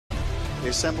They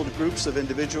assembled groups of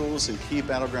individuals in key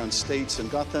battleground states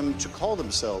and got them to call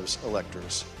themselves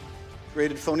electors,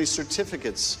 created phony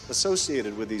certificates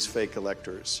associated with these fake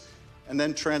electors, and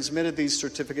then transmitted these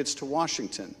certificates to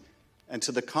Washington and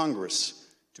to the Congress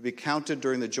to be counted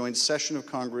during the joint session of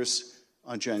Congress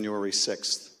on January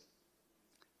 6th.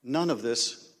 None of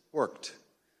this worked.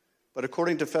 But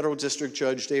according to Federal District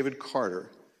Judge David Carter,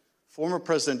 former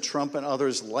President Trump and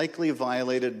others likely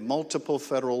violated multiple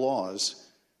federal laws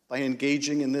by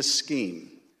engaging in this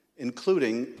scheme,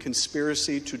 including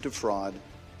conspiracy to defraud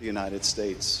the United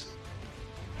States.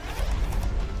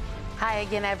 Hi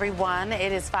again, everyone.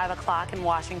 It is 5 o'clock in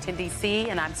Washington, D.C.,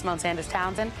 and I'm Symone Sanders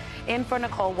Townsend, in for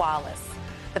Nicole Wallace.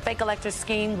 The fake elector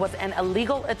scheme was an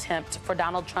illegal attempt for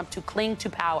Donald Trump to cling to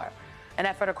power, an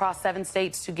effort across 7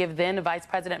 states to give then Vice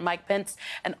President Mike Pence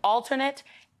an alternate,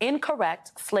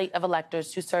 incorrect slate of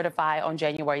electors to certify on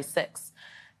January 6th.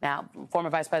 Now,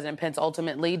 former Vice President Pence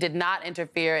ultimately did not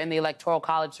interfere in the Electoral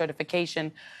College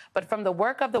certification, but from the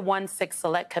work of the 1-6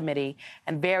 Select Committee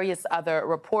and various other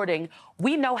reporting,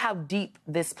 we know how deep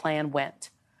this plan went.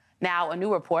 Now, a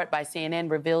new report by CNN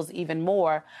reveals even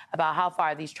more about how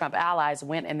far these Trump allies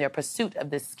went in their pursuit of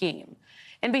this scheme.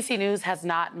 NBC News has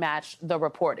not matched the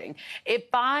reporting. It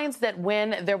finds that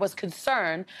when there was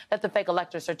concern that the fake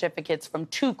elector certificates from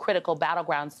 2 critical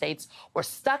battleground states were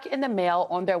stuck in the mail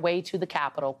on their way to the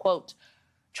Capitol, quote,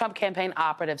 Trump campaign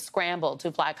operatives scrambled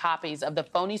to fly copies of the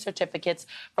phony certificates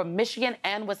from Michigan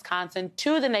and Wisconsin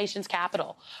to the nation's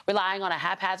capital, relying on a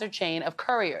haphazard chain of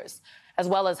couriers, as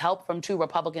well as help from 2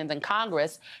 Republicans in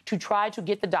Congress to try to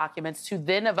get the documents to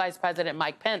then Vice President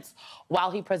Mike Pence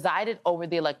while he presided over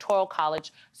the Electoral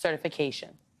College certification.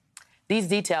 These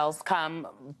details come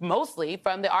mostly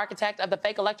from the architect of the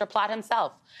fake elector plot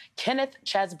himself, Ken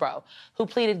Chesebro, who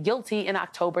pleaded guilty in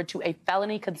October to a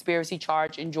felony conspiracy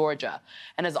charge in Georgia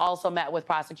and has also met with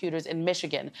prosecutors in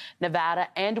Michigan, Nevada,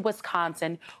 and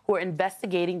Wisconsin who are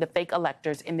investigating the fake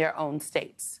electors in their own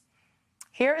states.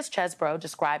 Here is Chesebro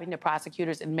describing to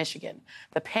prosecutors in Michigan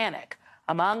the panic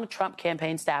among Trump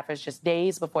campaign staffers just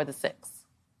days before the 6th.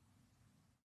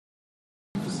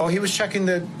 Oh, he was checking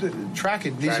the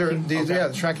tracking. These are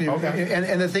the tracking. Okay.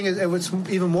 And the thing is, what's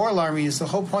even more alarming is the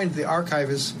whole point of the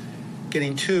archive is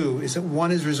getting 2, is that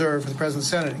 1 is reserved for the President and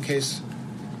Senate in case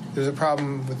there's a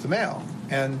problem with the mail.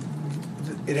 And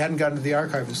it hadn't gotten to the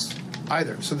archivist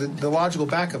either. So the logical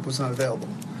backup was not available.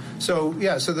 So,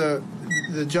 yeah, so the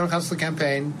General Counsel of the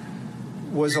campaign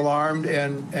was alarmed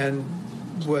and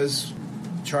was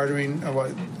chartering, well,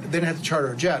 they didn't have to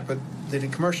charter a jet, but they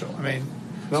did commercial. I mean,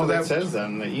 no, so that says that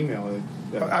in the email.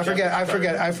 I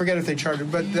forget if they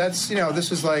chartered, but that's,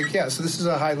 this is like, so this is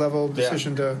a high level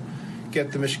decision to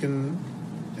get the Michigan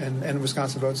and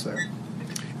Wisconsin votes there.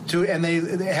 And they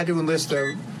had to enlist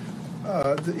a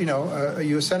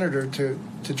U.S. senator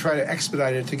to try to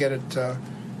expedite it to get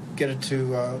it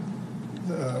to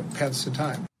Pence in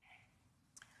time.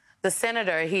 The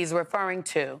senator he's referring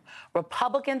to,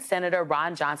 Republican Senator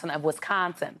Ron Johnson of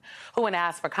Wisconsin, who, when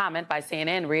asked for comment by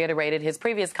CNN, reiterated his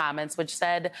previous comments, which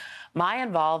said, my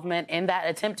involvement in that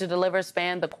attempt to deliver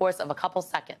spanned the course of a couple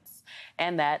seconds,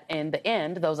 and that in the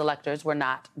end, those electors were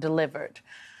not delivered.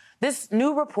 This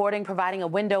new reporting providing a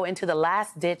window into the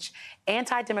last-ditch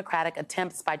anti-democratic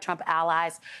attempts by Trump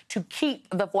allies to keep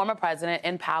the former president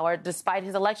in power despite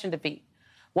his election defeat.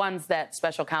 Ones that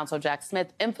Special Counsel Jack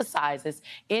Smith emphasizes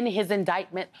in his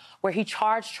indictment, where he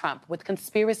charged Trump with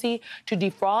conspiracy to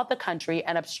defraud the country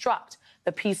and obstruct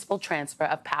the peaceful transfer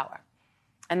of power.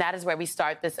 And that is where we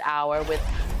start this hour with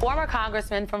former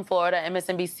Congressman from Florida,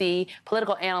 MSNBC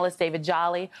political analyst David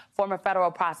Jolly, former Federal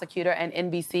Prosecutor and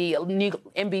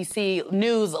NBC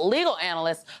News legal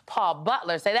analyst Paul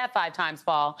Butler, say that 5 times,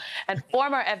 Paul, and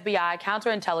former FBI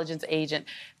counterintelligence agent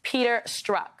Peter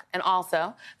Strzok, and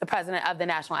also the president of the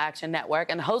National Action Network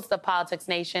and host of Politics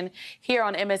Nation here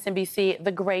on MSNBC,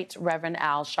 the great Reverend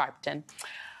Al Sharpton.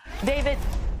 David,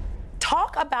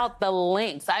 talk about the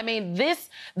links. I mean, this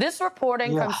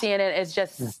reporting from CNN is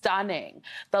just stunning.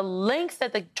 The links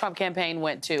that the Trump campaign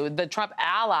went to, the Trump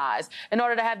allies, in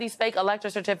order to have these fake elector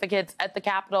certificates at the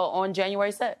Capitol on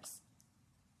January 6th.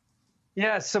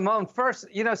 Yeah, Symone, first,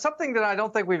 something that I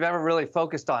don't think we've ever really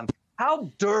focused on.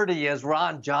 How dirty is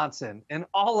Ron Johnson in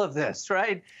all of this,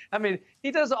 right? I mean,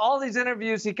 he does all these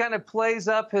interviews. He kind of plays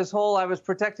up his whole, I was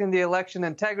protecting the election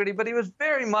integrity, but he was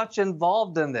very much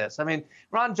involved in this. I mean,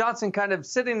 Ron Johnson kind of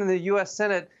sitting in the U.S.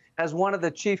 Senate as one of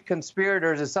the chief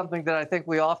conspirators is something that I think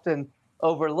we often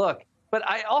overlook. But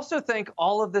I also think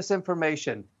all of this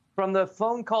information, from the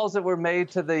phone calls that were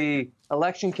made to the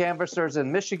election canvassers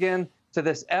in Michigan, to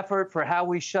this effort for how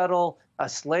we shuttle a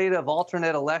slate of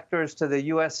alternate electors to the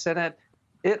U.S. Senate,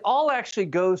 it all actually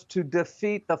goes to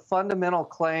defeat the fundamental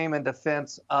claim and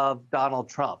defense of Donald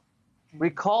Trump.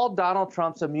 Recall Donald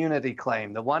Trump's immunity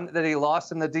claim, the one that he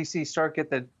lost in the D.C. Circuit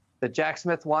that Jack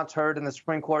Smith once heard in the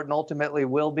Supreme Court and ultimately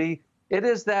will be. It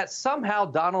is that somehow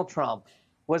Donald Trump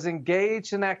was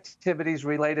engaged in activities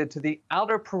related to the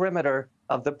outer perimeter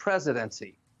of the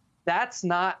presidency. That's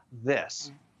not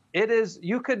this. It is,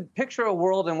 you could picture a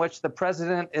world in which the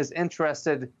president is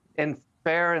interested in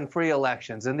fair and free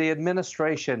elections and the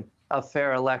administration of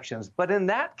fair elections. But in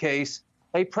that case,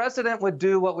 a president would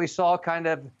do what we saw kind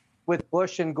of with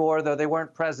Bush and Gore, though they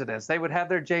weren't presidents. They would have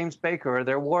their James Baker or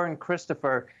their Warren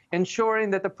Christopher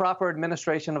ensuring that the proper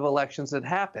administration of elections had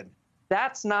happened.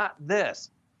 That's not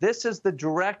this. This is the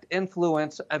direct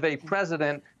influence of a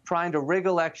president trying to rig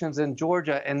elections in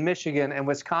Georgia and Michigan and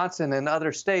Wisconsin and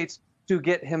other states to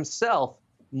get himself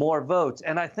more votes.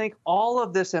 And I think all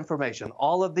of this information,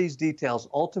 all of these details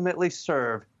ultimately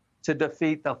serve to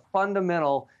defeat the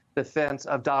fundamental defense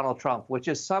of Donald Trump, which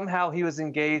is somehow he was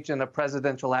engaged in a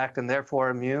presidential act and therefore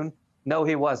immune. No,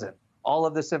 he wasn't. All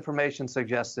of this information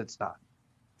suggests it's not.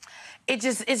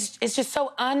 It's just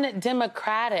so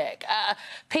undemocratic.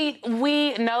 Pete,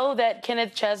 we know that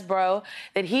Kenneth Chesebro,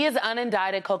 that he is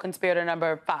unindicted co-conspirator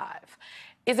number 5.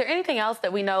 Is there anything else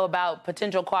that we know about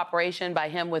potential cooperation by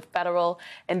him with federal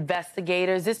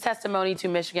investigators? This testimony to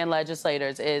Michigan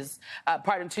legislators is,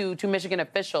 to Michigan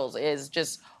officials is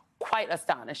just quite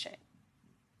astonishing.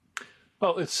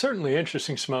 Well, it's certainly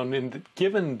interesting, Symone, and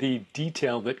given the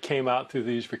detail that came out through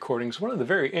these recordings, one of the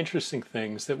very interesting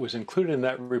things that was included in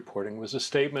that reporting was a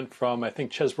statement from, I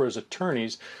think, Chesebro's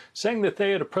attorneys saying that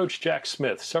they had approached Jack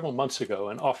Smith several months ago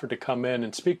and offered to come in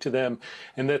and speak to them,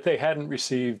 and that they hadn't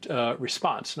received a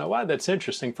response. Now, why that's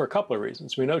interesting for a couple of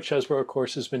reasons. We know Chesebro, of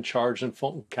course, has been charged in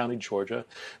Fulton County, Georgia.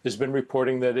 There's been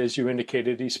reporting that, as you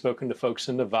indicated, he's spoken to folks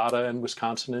in Nevada and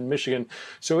Wisconsin and Michigan.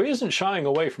 So he isn't shying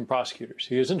away from prosecutors.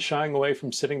 He isn't shying away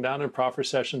from sitting down in proffer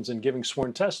sessions and giving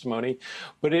sworn testimony.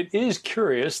 But it is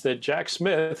curious that Jack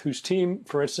Smith, whose team,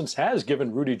 for instance, has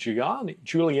given Rudy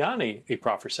Giuliani a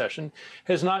proffer session,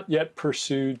 has not yet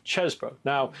pursued Chesebro.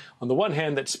 Now, on the one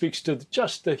hand, that speaks to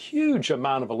just the huge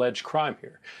amount of alleged crime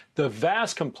here, the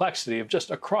vast complexity of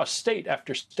just across state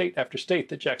after state after state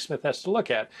that Jack Smith has to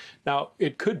look at. Now,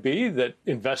 it could be that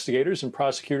investigators and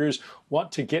prosecutors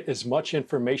want to get as much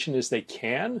information as they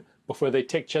can before they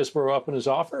take Chesebro up on his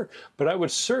offer, but I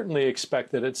would certainly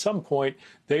expect that at some point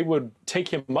they would take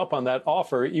him up on that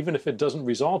offer, even if it doesn't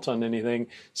result on anything,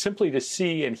 simply to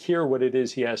see and hear what it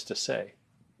is he has to say.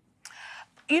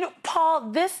 You know,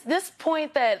 Paul, this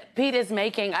point that Pete is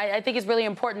making, I think is really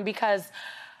important because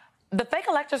the fake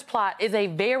electors plot is a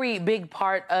very big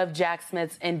part of Jack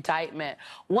Smith's indictment.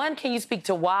 One, can you speak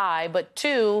to why? But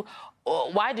two,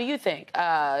 why do you think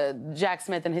Jack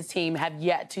Smith and his team have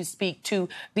yet to speak to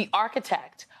the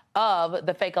architect of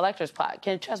the fake electors plot,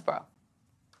 Ken Chesebro?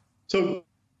 So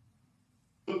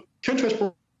Ken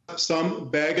Chesebro has some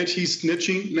baggage. He's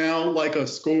snitching now like a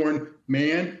scorned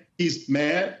man. He's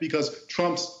mad because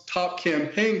Trump's top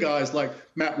campaign guys like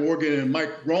Matt Morgan and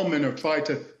Mike Roman have tried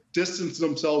to distance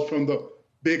themselves from the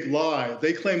big lie.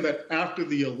 They claim that after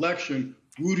the election,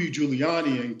 Rudy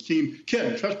Giuliani and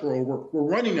Ken Chesebro were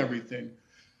running everything.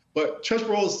 But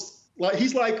Chesebro's like,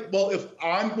 he's like, well, if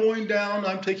I'm going down,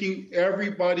 I'm taking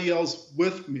everybody else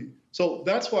with me. So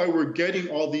that's why we're getting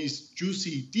all these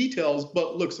juicy details.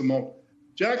 But look, Symone,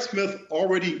 Jack Smith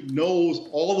already knows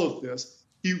all of this.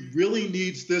 He really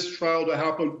needs this trial to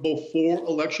happen before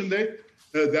Election Day.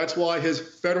 That's why his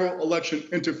federal election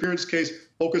interference case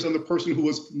focused on the person who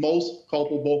was most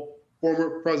culpable,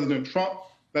 former President Trump.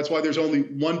 That's why there's only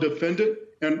one defendant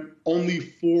and only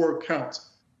 4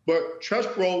 counts. But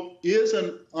Chesebro is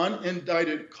an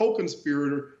unindicted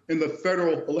co-conspirator in the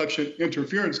federal election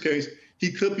interference case.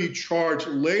 He could be charged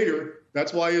later.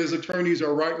 That's why his attorneys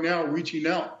are right now reaching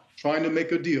out, trying to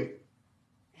make a deal.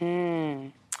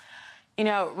 You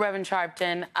know, Reverend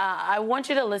Sharpton, I want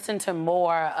you to listen to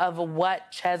more of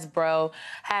what Chesebro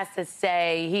has to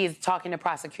say. He's talking to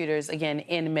prosecutors again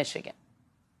in Michigan.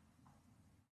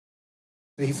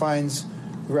 He finds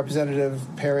Representative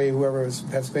Perry, whoever was in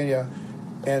Pennsylvania,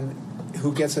 and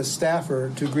who gets a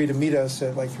staffer to agree to meet us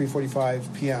at like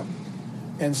 3:45 p.m.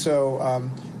 And so,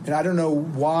 and I don't know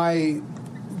why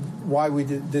we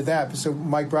did that. So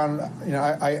Mike Brown, you know,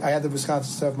 I had the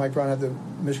Wisconsin stuff, Mike Brown had the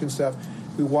Michigan stuff.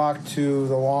 We walked to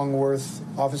the Longworth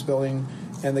office building,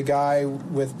 and the guy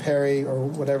with Perry, or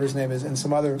whatever his name is, and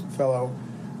some other fellow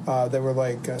that were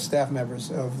like staff members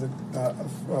of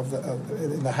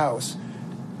in the House,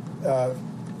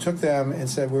 took them and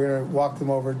said, we're going to walk them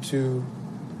over to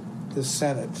the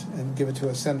Senate and give it to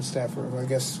a Senate staffer, or I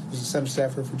guess it was a Senate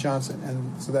staffer for Johnson.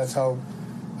 And so that's how,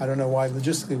 I don't know why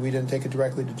logistically we didn't take it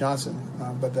directly to Johnson,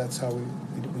 but that's how we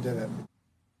did it.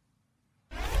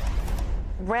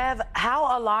 Rev,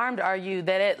 how alarmed are you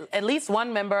that at least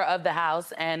one member of the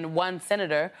House and one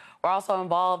senator were also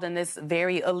involved in this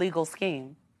very illegal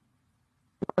scheme?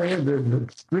 It is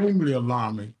extremely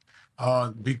alarming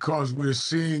because we're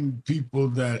seeing people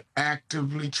that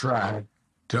actively try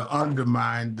to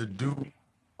undermine the due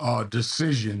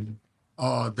decision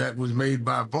that was made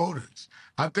by voters.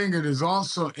 I think it is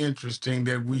also interesting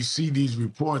that we see these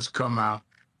reports come out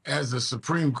as the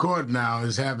Supreme Court now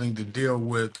is having to deal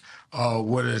with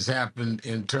what has happened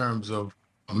in terms of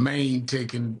Maine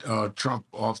taking Trump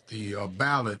off the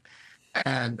ballot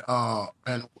and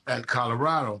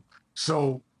Colorado.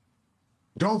 So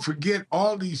don't forget,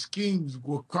 all these schemes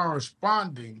were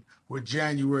corresponding with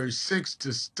January 6th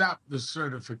to stop the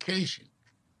certification.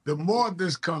 The more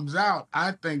this comes out,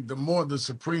 I think the more the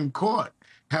Supreme Court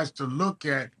has to look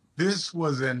at this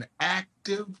was an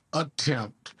active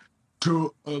attempt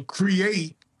to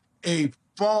create a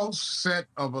false set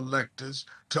of electors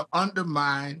to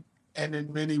undermine and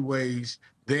in many ways,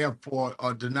 therefore,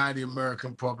 deny the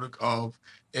American public of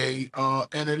an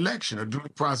election, a due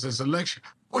process election,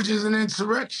 which is an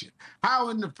insurrection. How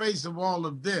in the face of all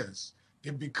of this,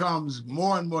 it becomes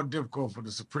more and more difficult for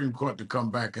the Supreme Court to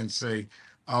come back and say,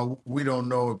 we don't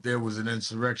know if there was an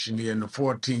insurrection here, and the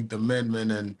 14th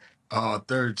Amendment and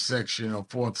third section or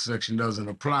fourth section doesn't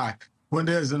apply. When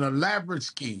there's an elaborate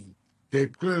scheme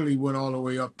that clearly went all the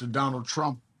way up to Donald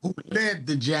Trump, who led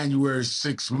the January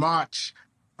 6th march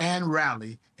and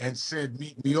rally and said,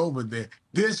 meet me over there.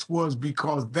 This was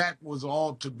because that was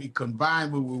all to be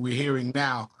combined with what we're hearing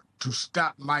now to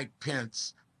stop Mike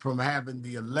Pence from having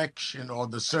the election or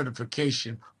the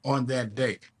certification on that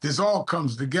day. This all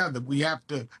comes together. We have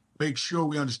to make sure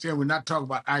we understand we're not talking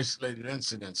about isolated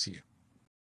incidents here.